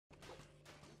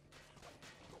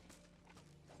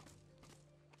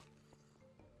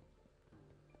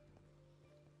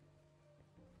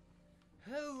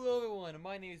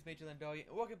my name is Mageoflandarria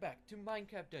and welcome back to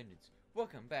Minecraft Dungeons.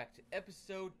 Welcome back to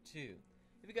episode 2.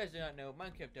 If you guys do not know,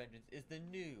 Minecraft Dungeons is the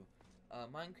new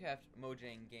Minecraft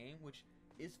Mojang game, which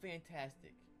is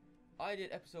fantastic. I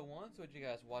did episode 1, so you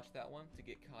guys watch that one to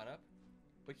get caught up.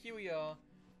 But here we are,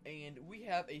 and we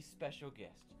have a special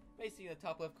guest. Basically in the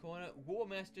top left corner,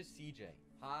 WarmasterCJ.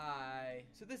 Hi.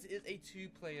 So this is a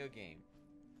 2-player game.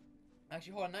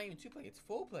 Actually, hold on, not even 2-player, it's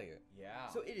 4-player. Yeah.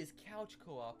 So it is couch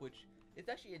co-op, which is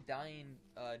actually a dying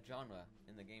genre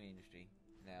in the gaming industry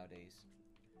nowadays.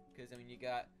 Because, I mean, you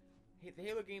got... The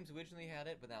Halo games originally had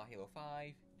it, but now Halo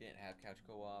 5 didn't have couch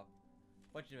co-op.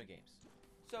 Bunch of different games.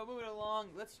 So, moving along,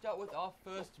 let's start with our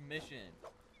first mission.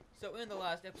 So, in the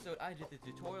last episode, I did the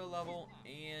tutorial level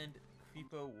and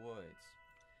Creeper Woods.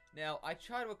 Now, I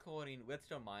tried recording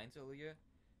Redstone Mines earlier,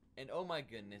 and oh my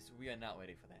goodness, we are not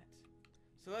ready for that.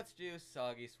 So let's do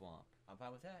Soggy Swamp. I'm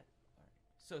fine with that. Alright.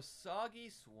 So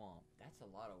Soggy Swamp. That's a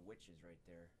lot of witches right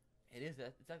there. It is.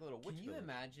 It's like a little witch. Can you village.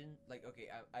 imagine, like, okay,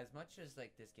 as much as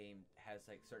like this game has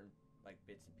like certain like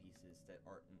bits and pieces that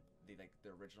aren't the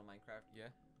original Minecraft. Yeah.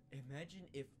 Imagine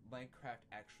if Minecraft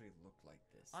actually looked like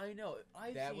this. I know.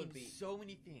 I've that seen would be so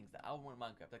many things that I would want in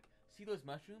Minecraft. Like, see those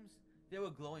mushrooms? They were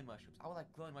glowing mushrooms. I would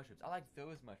like glowing mushrooms. I like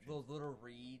those mushrooms. those little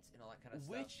reeds and all that kind of stuff.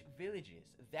 Which villages?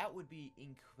 That would be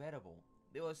incredible.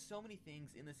 There are so many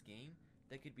things in this game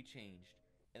that could be changed,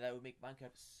 and that would make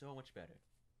Minecraft so much better.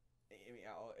 I mean,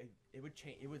 it would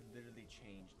change. It would literally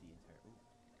change the entire. Ooh.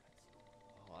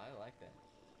 Oh, I like that.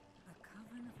 A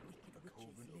coven of wicked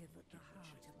witches live at the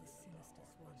heart of the sinister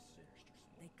swamp.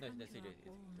 They conjure up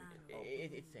all manner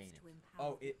of it's saying beings it. to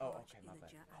empower the okay, my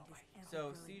bad. villager and his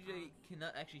So ever-growing CJ army.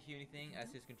 cannot actually hear anything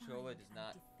as his controller does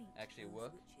not actually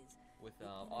work with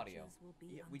audio.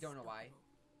 Yeah, we don't know why.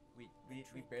 We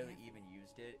barely even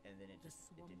used it, and then it didn't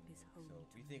move. So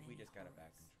we think we just got it back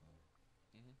control.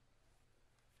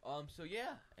 So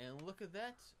yeah, and look at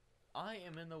that. I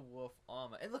am in the wolf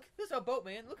armor. And look, this is our boat,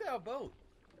 man. Look at our boat.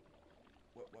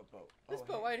 What boat? This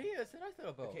boat right here. It's a nice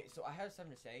little boat. Okay, so I have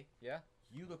something to say. Yeah?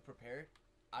 You look prepared.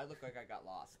 I look like I got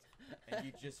lost. And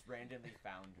you just randomly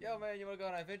found me. Yo, man, you want to go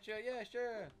on an adventure? Yeah,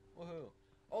 sure. Woohoo.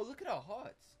 Oh, look at our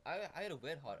hearts. I had a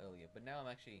red heart earlier, but now I'm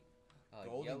actually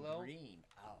gold yellow. and green.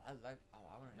 Oh, I like. Oh,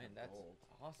 I want to Man, have that's gold.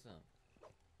 awesome.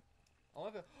 Oh,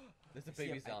 there's a I see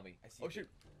baby a- zombie. I see Oh, a- shoot.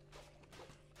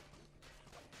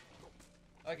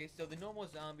 Okay, so the normal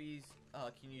zombies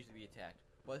can usually be attacked,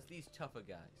 but it's these tougher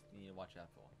guys you need to watch out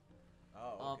for.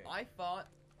 Oh, okay. I fought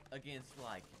against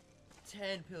like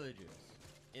 10 pillagers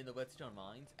in the Redstone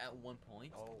Mines at one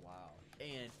point, Oh, wow.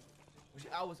 and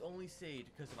I was only saved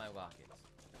because of my rockets.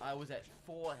 I was at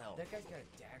 4 health. That guy's got a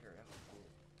dagger. That was cool.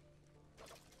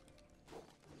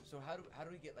 So how do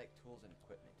we get like tools and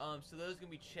equipment? So those are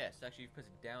gonna be chests. Actually, you press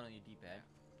it down on your D-pad.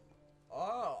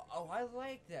 Oh, I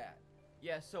like that.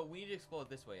 Yeah, so we need to explore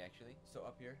this way, actually. So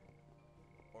up here,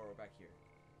 or back here.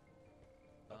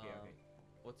 Okay, okay.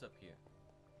 What's up here?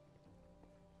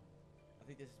 I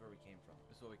think this is where we came from.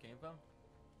 This is where we came from?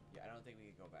 Yeah, I don't think we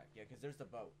could go back. Yeah, because there's the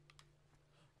boat.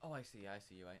 Oh, I see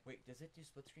you, right? Wait, does it do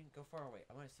split screen? Go far away.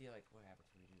 I want to see like what happens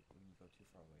when you go too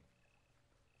far away.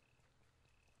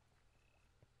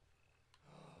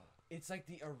 It's like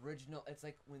the original. It's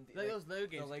like when Like those Lego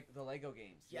games. the Lego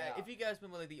games. Yeah, if you guys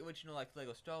remember like the original like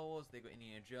Lego Star Wars, Lego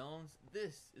Indiana Jones,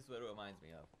 this is what it reminds me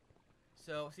of.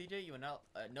 So CJ, you are not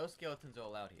no skeletons are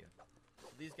allowed here. So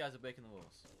these guys are breaking the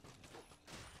rules.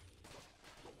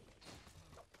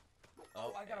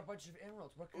 Oh, I got a bunch of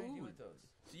emeralds. What can I do with those?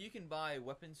 So you can buy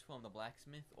weapons from the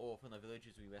blacksmith or from the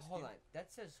villagers we rescued. Hold on,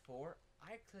 that says 4.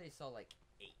 I clearly saw like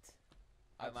 8.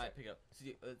 I might pick it up.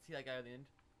 See that guy at the end?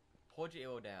 Hold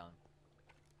your arrow down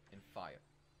and fire.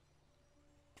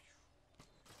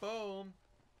 Boom.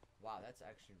 Wow, that's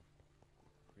actually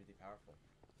really powerful.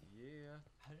 Yeah.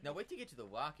 Now wait till you get to the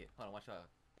rocket. Hold on, watch out.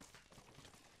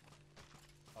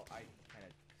 Oh, I kind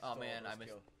of. Oh man, I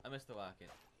missed the rocket.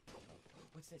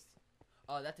 What's this?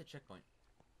 Oh, that's a checkpoint.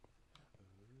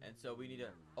 And so we need a.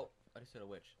 Oh, I just hit a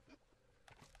witch.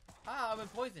 Ah, I've been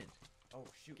poisoned. Oh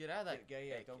shoot! Get out of that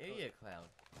Yeah, don't go. area cloud.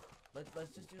 Let's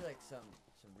just do like some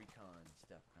recon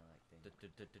stuff, kind of like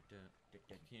thing.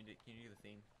 Can you do the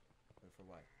theme? For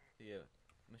what? The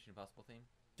Mission Impossible theme?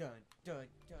 Dun dun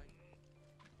dun.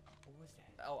 What was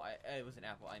that? Oh, it was an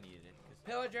apple. I needed it.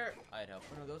 Pillager! I had help.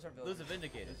 Oh no, those are villagers. Those are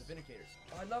Vindicators. Those are Vindicators.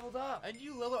 Oh, I leveled up! And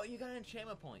you level up. You got an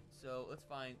enchantment point. So let's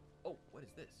find. Oh, what is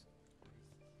this?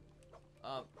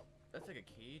 That's like a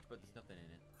cage, but there's nothing in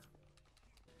it.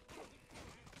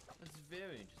 That's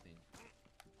very interesting.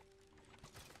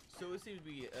 So it seems to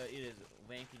be it is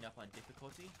ranking up on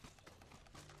difficulty.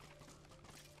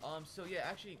 So yeah,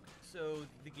 actually, so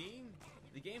the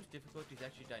game's difficulty is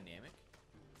actually dynamic.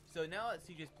 So now that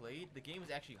CJ's played, the game is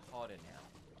actually harder now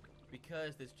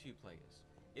because there's 2 players.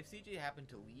 If CJ happened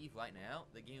to leave right now,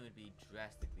 the game would be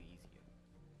drastically easier.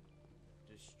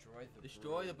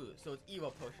 Destroy the booth. So it's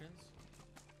Evo potions.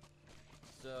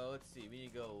 So let's see. We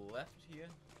need to go left here.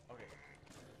 Okay.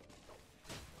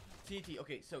 TNT.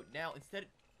 Okay. So now instead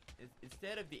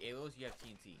of the arrows, you have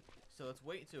TNT. So let's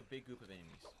wait until a big group of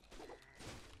enemies.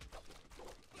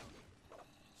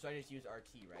 So I just use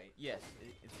RT, right? Yes.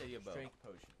 Instead of your bow. Strength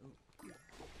potion. Ooh.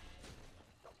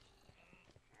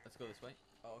 Let's go this way.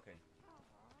 Oh, okay.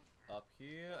 Up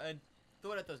here and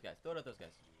throw it at those guys. Throw it at those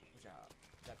guys. Good job.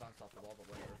 That bounced off the wall, but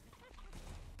whatever.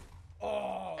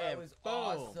 Oh, that was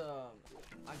awesome.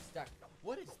 I'm stuck.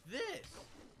 What is this?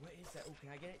 What is that? Oh, can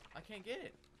I get it? I can't get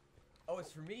it. Oh,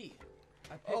 it's for me.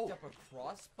 I picked up a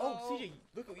crossbow. Oh, CJ,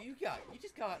 look what you got. You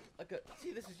just got like a.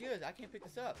 See, this is yours. I can't pick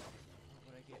this up.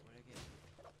 What'd I get?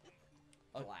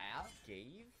 A glass?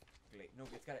 Glaive? No,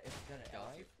 it's got an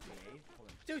Dive? glaive. Hold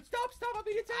on. Dude, stop! I'm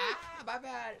being attacked! Ah, my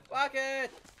bad. Rocket!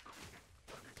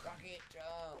 Rocket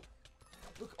jump.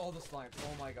 Look, all the slimes.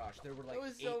 Oh my gosh, there were like There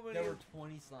was 8, so many. There were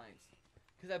 20 slimes.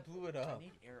 Cause I blew it up. I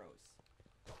need arrows.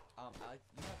 Alex,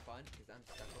 you have fun because I'm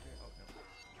stuck over here. Oh no.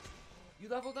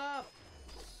 You leveled up.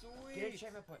 Sweet. Get an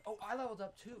enchantment point. Oh, I leveled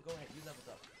up too. Go ahead. You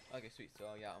leveled up. Okay, sweet.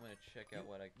 So yeah, I'm gonna check out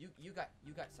what I. You got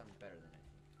something better than it.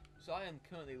 So I am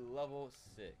currently level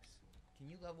 6. Can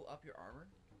you level up your armor?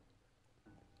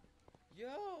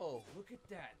 Yo! Look at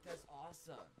that. That's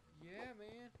awesome. Yeah,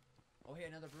 man. Oh, hey,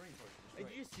 another brewing potion. Hey,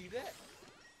 did you see that?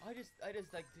 I just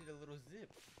like did a little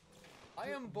zip. I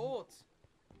am Bolt.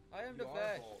 I am the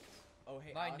best. Oh,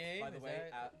 hey, My Alex, name by the is way,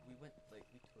 Alex. we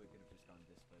totally could have just gone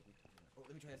this way. Oh,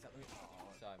 let me try this out.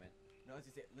 Sorry, man. No, I was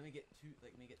gonna say, let me get 3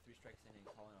 strikes in and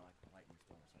call in like a lightning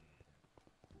storm or something like that.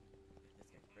 This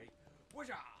guy's ready.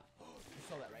 Whoosha! You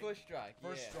saw that, right? First strike.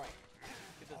 First yeah. strike.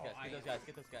 Get those guys. Get those guys.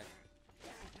 Get those guys.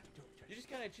 You just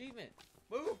got an achievement.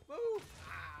 Move! Move!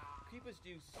 Creepers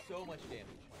do so much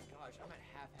damage. Oh my gosh, I'm at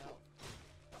half health.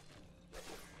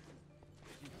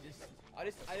 Dude, I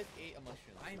just ate a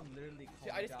mushroom. I'm literally. See,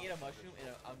 I just ate a mushroom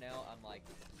and I'm like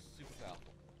super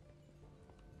powerful.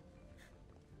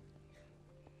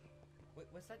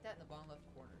 What's like that in the bottom left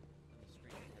corner of the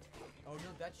screen? Oh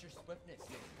no, that's your swiftness.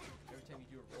 Every time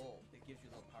you do a roll, it gives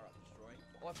you a little power up. Destroy.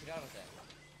 Oh, I forgot about that.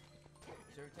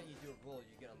 So every time you do a roll,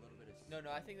 you get a little bit of. No,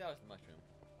 I think that was the mushroom.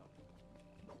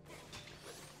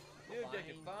 Dude, I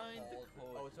can find the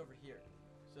cauldron. Oh, it's over here.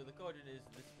 So the cauldron is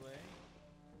this way.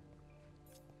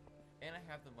 And I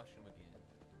have the mushroom again.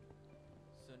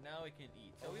 So now we can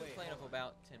eat. So we've been playing for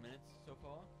about 10 minutes so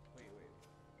far. Wait.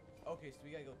 Okay, so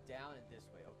we gotta go down and this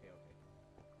way. Okay. Wait.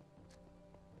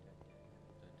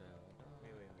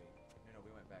 No,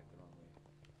 we went back the wrong way.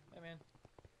 Hey, man.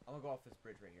 I'm gonna go off this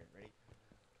bridge right here. Ready?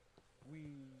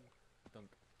 Dunk.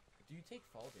 Do you take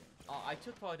fall damage? I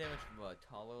took fall damage from a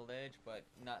taller ledge, but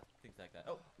not things like that.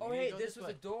 Oh, hey, this was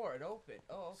a door. It opened.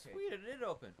 Oh, okay. Sweet, it did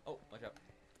open. Oh, watch out.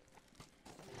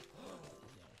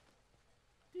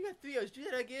 You got 3 O's. Do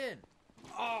that again.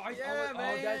 Oh, yeah,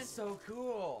 man. Oh, that's so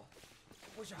cool.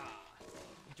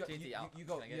 TNT out. You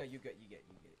go. Can I get Yeah, it? you get it.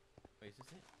 Wait, is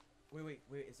this it? Wait.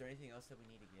 Is there anything else that we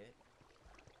need to get?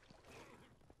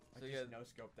 So I yeah, just no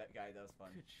scope that guy. That was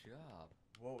fun. good job.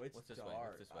 Whoa, it's What's this way?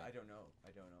 dark. What's this way? I don't know.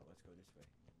 Let's go this way.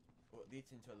 Well, it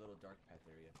leads into a little dark path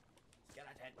area.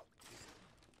 Skeleton.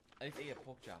 I just ate a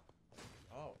pork chop.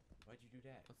 Oh, why'd you do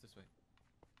that? What's this way?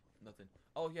 Nothing.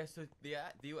 Oh yeah, so they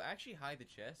will actually hide the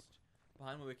chest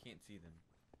behind where we can't see them.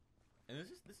 And this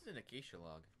is an acacia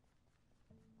log.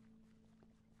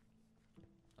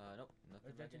 Nope,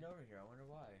 nothing. There's nothing over here. I wonder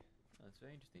why. Oh, that's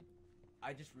very interesting.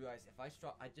 I just realized if I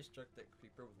just struck that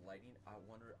creeper with lightning. I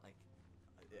wonder like.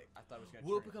 I thought it was gonna.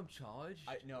 Will it become charged?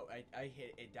 I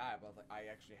hit it died, but I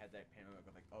actually had that panic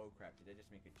of like, oh crap, did I just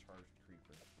make a charged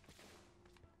creeper?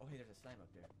 Oh hey, there's a slime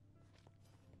up there.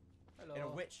 Hello. And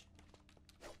a witch.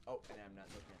 Oh, and I'm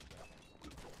not looking at that.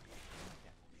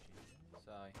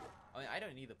 Sorry. I mean, I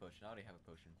don't need the potion. I already have a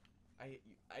potion. I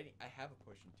have a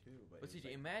potion too, but. But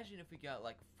CJ, imagine if we got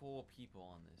like 4 people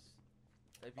on this.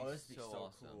 That'd be this would be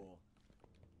so awesome. cool.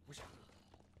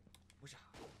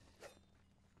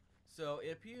 So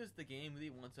it appears the game really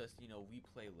wants us,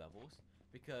 replay levels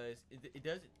because it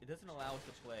doesn't allow us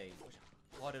to play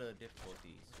a lot of the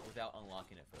difficulties without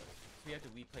unlocking it first. So we have to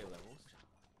replay levels.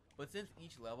 But since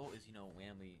each level is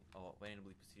randomly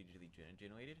procedurally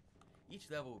generated, each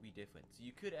level will be different. So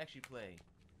you could actually play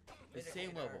the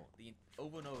same level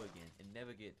over and over again and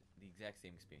never get the exact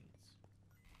same experience.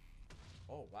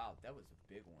 Oh wow, that was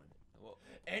a big one. Well,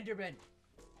 Enderman.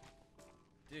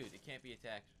 dude, it can't be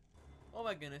attacked. Oh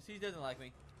my goodness, he doesn't like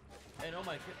me. And oh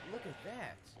my god, look at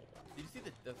that! Did you see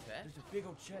the vet? There's a big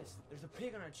old chest. There's a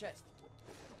pig on our chest.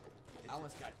 I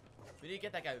almost got it. We need to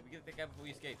get that guy. We get that guy before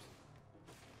he escapes.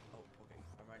 Oh, okay.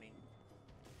 I'm running.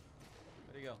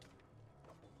 Where'd he go?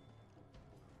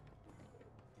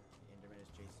 The Enderman is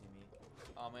chasing me.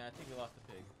 Oh man, I think we lost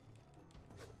the pig.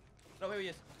 No, here he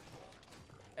is.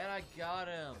 And I got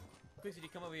him. Quick, did you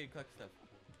come over here and collect stuff?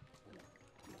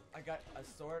 I got a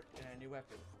sword and a new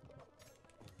weapon.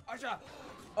 Arsha!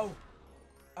 Oh!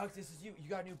 Alex, this is you. You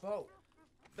got a new bow.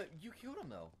 But you killed him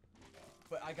though.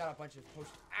 But I got a bunch of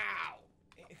potions. Ow!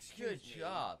 Excuse Good me.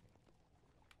 job.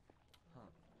 Huh.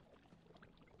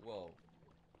 Whoa.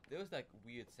 There was like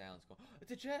weird sounds going.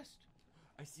 It's a chest.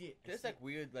 I see it. There's like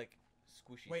weird like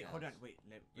squishy Wait, sounds. hold on. Wait.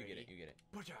 You get it. You get it.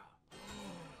 Butcha!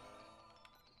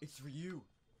 It's for you.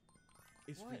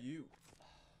 It's What? for you.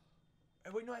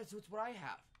 Oh, wait, no, it's what I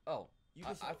have. Oh, You I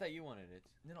just thought you wanted it.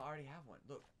 No, I already have one.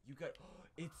 Look, you got.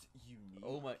 It's unique.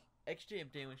 Oh my! Extra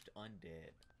damage to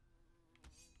undead.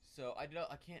 So I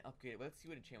can't upgrade it. But let's see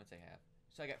what enchantments I have.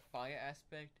 So I got fire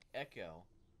aspect, echo,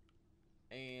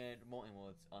 and molten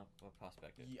woods on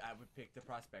prospector. Yeah, I would pick the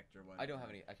prospector one. I don't have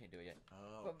any. I can't do it yet.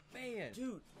 Oh, But man,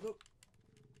 dude, look.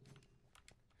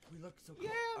 We look so cool.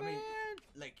 yeah, I man. mean,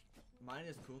 like mine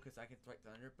is cool because I can strike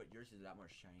thunder, but yours is a lot more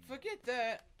shiny. Forget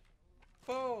that.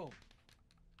 Boom.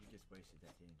 You just wasted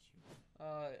that, didn't you?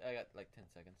 I got like 10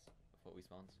 seconds before we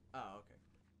spawns. Oh, okay.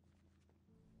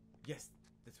 Yes,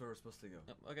 that's where we're supposed to go.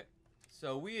 Oh, okay.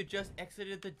 So we had just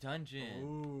exited the dungeon.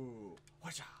 Ooh.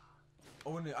 Watcha.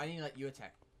 Oh, no, I need to let you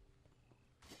attack.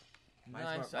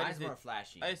 Mine's, Nice. mine's more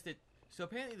flashy. I just did. So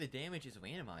apparently the damage is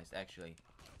randomized, actually.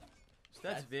 So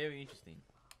that's very interesting.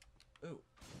 Ooh,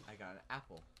 I got an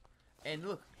apple. And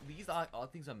look, these are all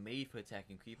things are made for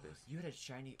attacking creepers. You had a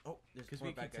shiny. Oh, there's Because more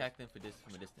we can bad guys. attack them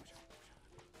from a distance.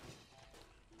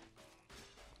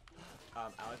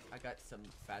 Alex, I got some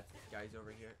fat guys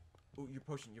over here. Ooh, your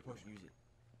potion, use it.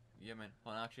 Yeah, man.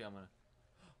 Hold on, actually, I'm gonna.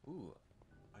 Ooh.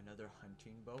 Another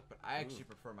hunting bow, but I actually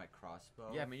prefer my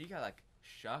crossbow. Yeah, I mean, you got like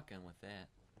shotgun with that.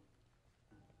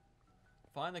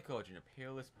 Find the cauldron, a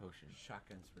peerless potion.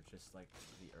 Shotguns were just like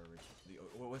the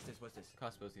original. What's this? What's this?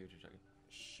 Crossbow's the original shotgun.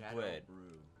 Shadow Bread.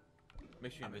 brew.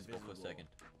 Make sure you're I'm invisible for a invisible. second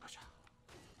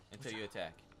until you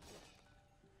attack.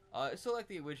 It's sort of like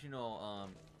the original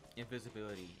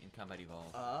invisibility in Combat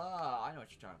Evolved. Ah, I know what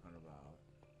you're talking about.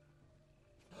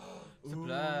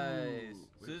 Supplies.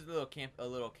 Ooh. So this is a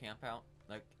little camp out,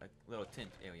 like a little tent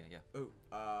area. Yeah. Ooh,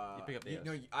 You pick up the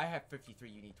no, arrows. I have 53.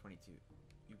 You need 22.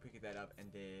 You pick that up and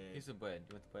then. Here's some bread.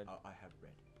 You want the bread? I have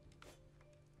bread.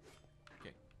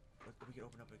 Okay. We can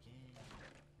open up again.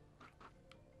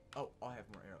 Oh, I'll have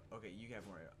more arrow. Okay, you have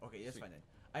more arrow. Okay, that's Sweet. fine then.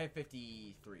 I have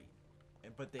 53.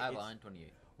 But I lied,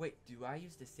 28. Wait, do I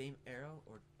use the same arrow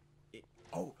or it?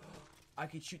 Oh, I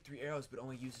could shoot 3 arrows, but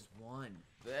only uses 1.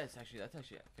 That's actually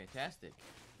fantastic.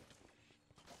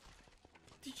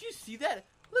 Did you see that?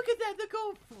 Look at that! They're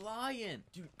going flying,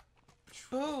 Dude.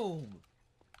 boom!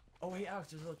 Oh, hey Alex,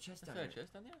 there's a little chest That's down not a there.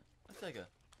 chest down there. That's like a.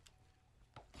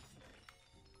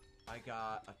 I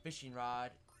got a fishing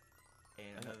rod and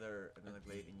I got- another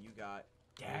blade, and you got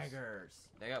daggers.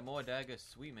 They got more daggers.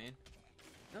 Sweet, man.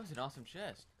 That was an awesome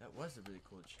chest. That was a really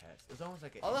cool chest. It was almost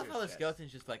like an. I love Ender how the chest.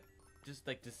 skeletons just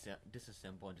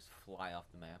disassemble and just fly off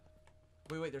the map.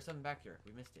 Wait, there's something back here.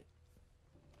 We missed it.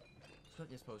 Split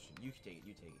this potion. You can take it.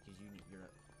 You take it, because you're.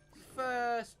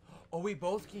 Fast. Oh, we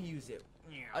both can use it.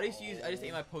 I just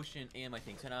ate my potion and my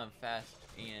thing, so now I'm fast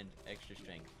and extra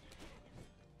strength.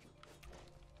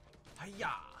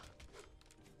 Hiya!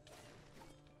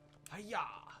 Hiya!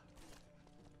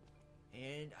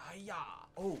 And hiya!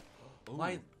 Oh, Ooh.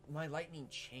 my lightning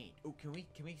chain. Oh, can we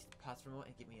pause for a moment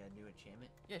and get me a new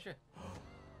enchantment? Yeah, sure.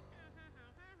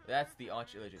 That's the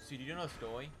arch illusion. So, did you know the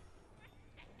story?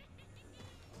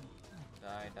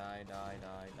 Die.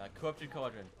 Corrupted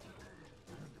Cauldron.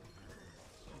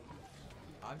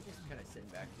 I'm just kind of sitting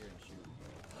back here and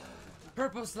shoot.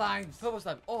 Purple slimes. Purple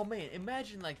slime. Oh man,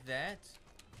 imagine like that.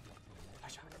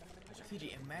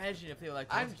 CJ, imagine if they were like.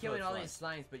 I'm multicolored killing all slimes. these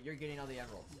slimes, but you're getting all the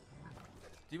emeralds.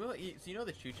 Do you know? So you know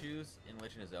the choo-choos in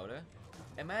Legend of Zelda?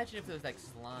 Imagine if there was like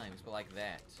slimes, but like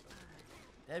that.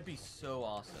 That'd be so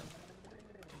awesome.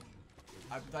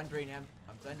 I'm thundering him.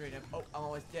 Oh, I'm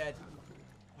almost dead.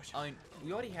 I mean,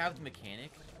 we already have the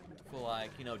mechanic for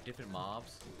like different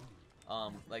mobs,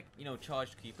 like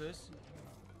charged creepers.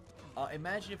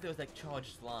 Imagine if there was like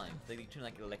charged slimes, like they turn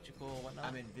like electrical or whatnot.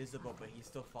 I'm invisible, but he's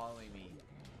still following me.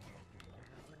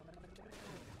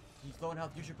 He's low on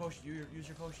health. Use your potion. Use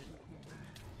your potion.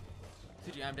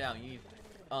 CJ, I'm down. You need,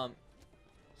 so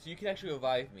you can actually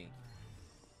revive me.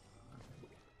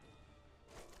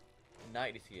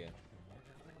 Knight is here.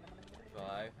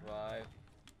 Revive.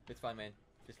 It's fine, man.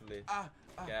 Just live. Get out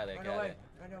of there. Run Get out of away.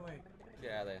 there. Run away.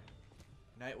 Get out of there.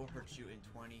 Knight will hurt you in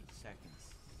 20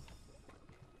 seconds.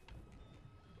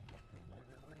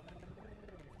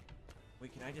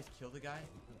 Wait, can I just kill the guy?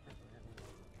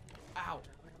 Ow!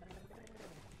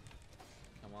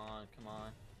 Come on, come on.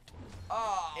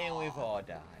 Oh! And we've all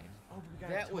died. Oh, we got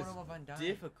That a was totem of undying.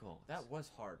 difficult. That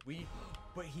was hard.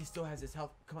 But he still has his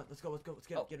health. Come on, let's go. Let's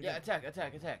get Oh, him. Get him. yeah, get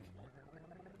him. attack.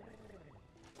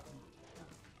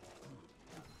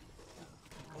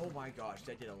 Oh my gosh,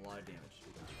 that did a lot of damage.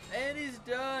 And he's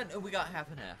done. Oh, we got half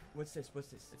and half. What's this?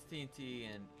 It's TNT,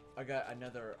 and I got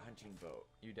another hunting bow.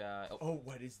 you die. Oh,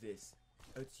 what is this?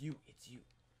 Oh, it's you.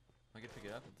 I can pick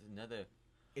it up. It's another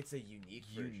It's a unique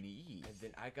version. unique. And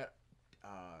then I got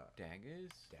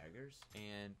Daggers daggers.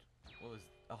 and what was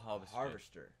a harvester?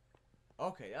 Harvester.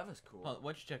 Okay, that was cool. Hold on,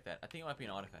 why don't you check that? I think it might be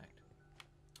an artifact.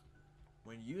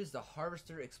 When used, the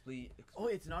harvester Oh,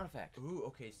 it's an artifact. Ooh,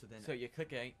 okay, so then. So you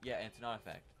click A, yeah, and it's an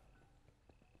artifact.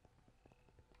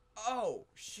 Oh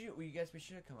shoot! Well, you guys, we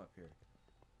should have come up here.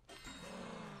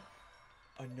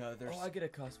 Another. Oh, I get a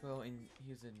crossbow, and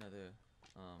here's another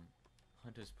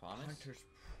Hunter's Promise. Hunter's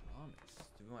Promise.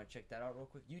 Do we want to check that out real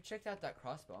quick? You checked out that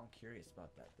crossbow. I'm curious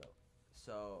about that though.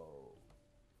 So.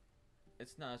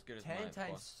 It's not as good as 10 mine.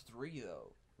 times 3 though.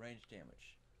 Range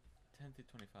damage. 10 to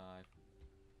 25.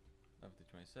 11 to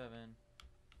 27.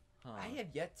 Huh. I have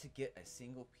yet to get a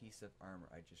single piece of armor.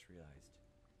 I just realized.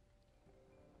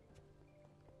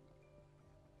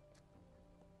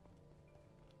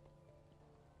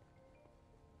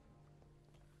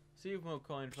 So you've moved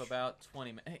coin for about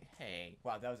 20 minutes. Hey.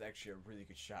 Wow, that was actually a really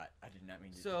good shot. I did not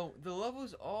mean to. So the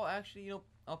levels all actually,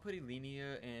 are pretty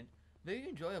linear and very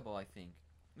enjoyable, I think.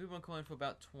 We've been coin for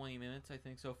about 20 minutes, I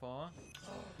think, so far.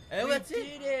 And we that's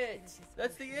did it! it!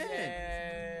 That's the end!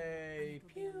 Yay!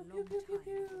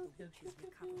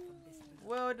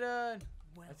 Well done!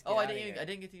 Let's Oh, get I outta didn't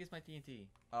here. get to use my TNT.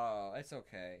 Oh, it's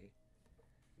okay.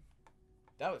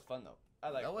 That was fun though. I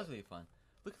like That was really fun.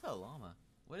 Look at the llama.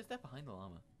 What is that behind the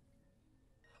llama?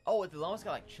 Oh, the llama's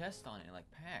got like chests on it and like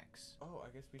packs. Oh,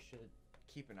 I guess we should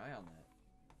keep an eye on that.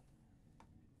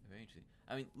 Very interesting.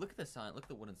 I mean, look at the sign. Look at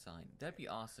the wooden sign. That'd be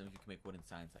awesome if you could make wooden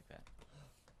signs like that.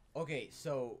 Okay,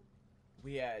 so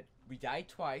we died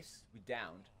twice. We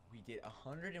downed. We did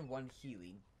 101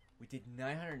 healing. We did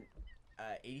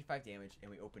 985 damage, and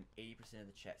we opened 80% of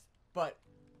the chest. But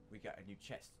we got a new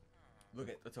chest. Look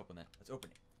at. Let's open that. Let's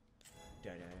open it.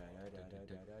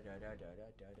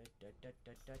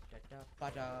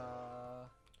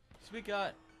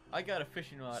 So I got a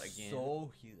fishing rod again.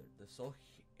 Soul Healer. The Soul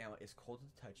Ammo is cold to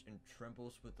the touch and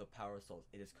trembles with the power of souls.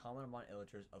 It is common among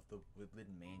villagers of the Woodland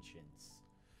Mansions.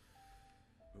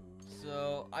 Ooh.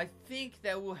 So I think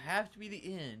that will have to be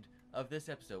the end of this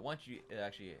episode. Once you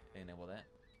actually enable that,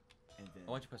 And then.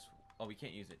 once you press, oh, we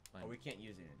can't use it. Fine. Oh, we can't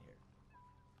use it in here.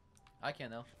 I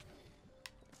can though.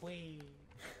 Wait.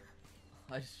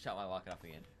 I just shot my rocket off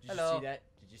again. Did Hello. you see that?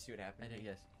 Did you see what happened? I did,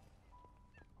 yes.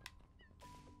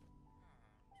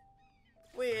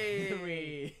 Wait.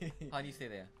 Wee. Han, you stay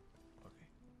there. Okay.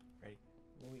 Ready?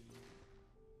 Wee.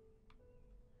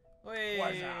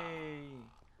 Wait.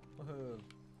 Woohoo.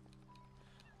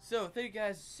 So, thank you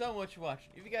guys so much for watching.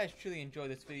 If you guys truly enjoyed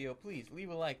this video, please leave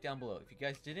a like down below. If you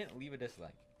guys didn't, leave a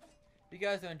dislike. If you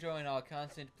guys are enjoying our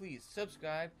content, please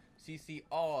subscribe so you see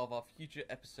all of our future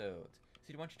episodes.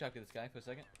 So, why don't you talk to this guy for a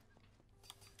second?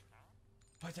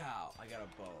 Pachow! I got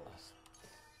a bow.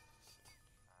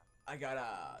 I got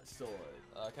a sword.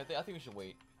 I think we should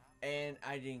wait. And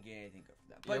I didn't get anything good from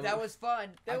that. Yeah, But that we- was fun.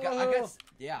 I That got, was-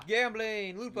 yeah.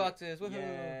 Gambling! Loot boxes! Woohoo!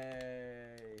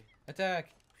 Yay. Attack!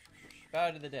 Bow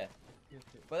to the death.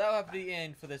 But that'll have to be the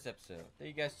end for this episode. Thank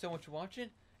you guys so much for watching.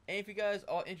 And if you guys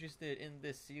are interested in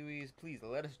this series, please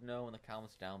let us know in the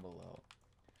comments down below.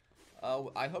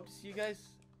 I hope to see you guys.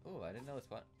 Oh, I didn't know this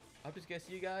spot. I hope to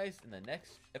see you guys in the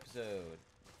next episode.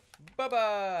 Bye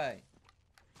bye!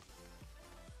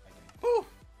 Whew.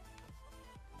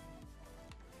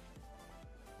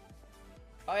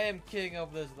 I am king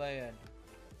of this land.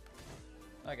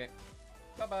 Okay.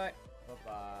 Bye bye.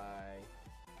 Bye-bye.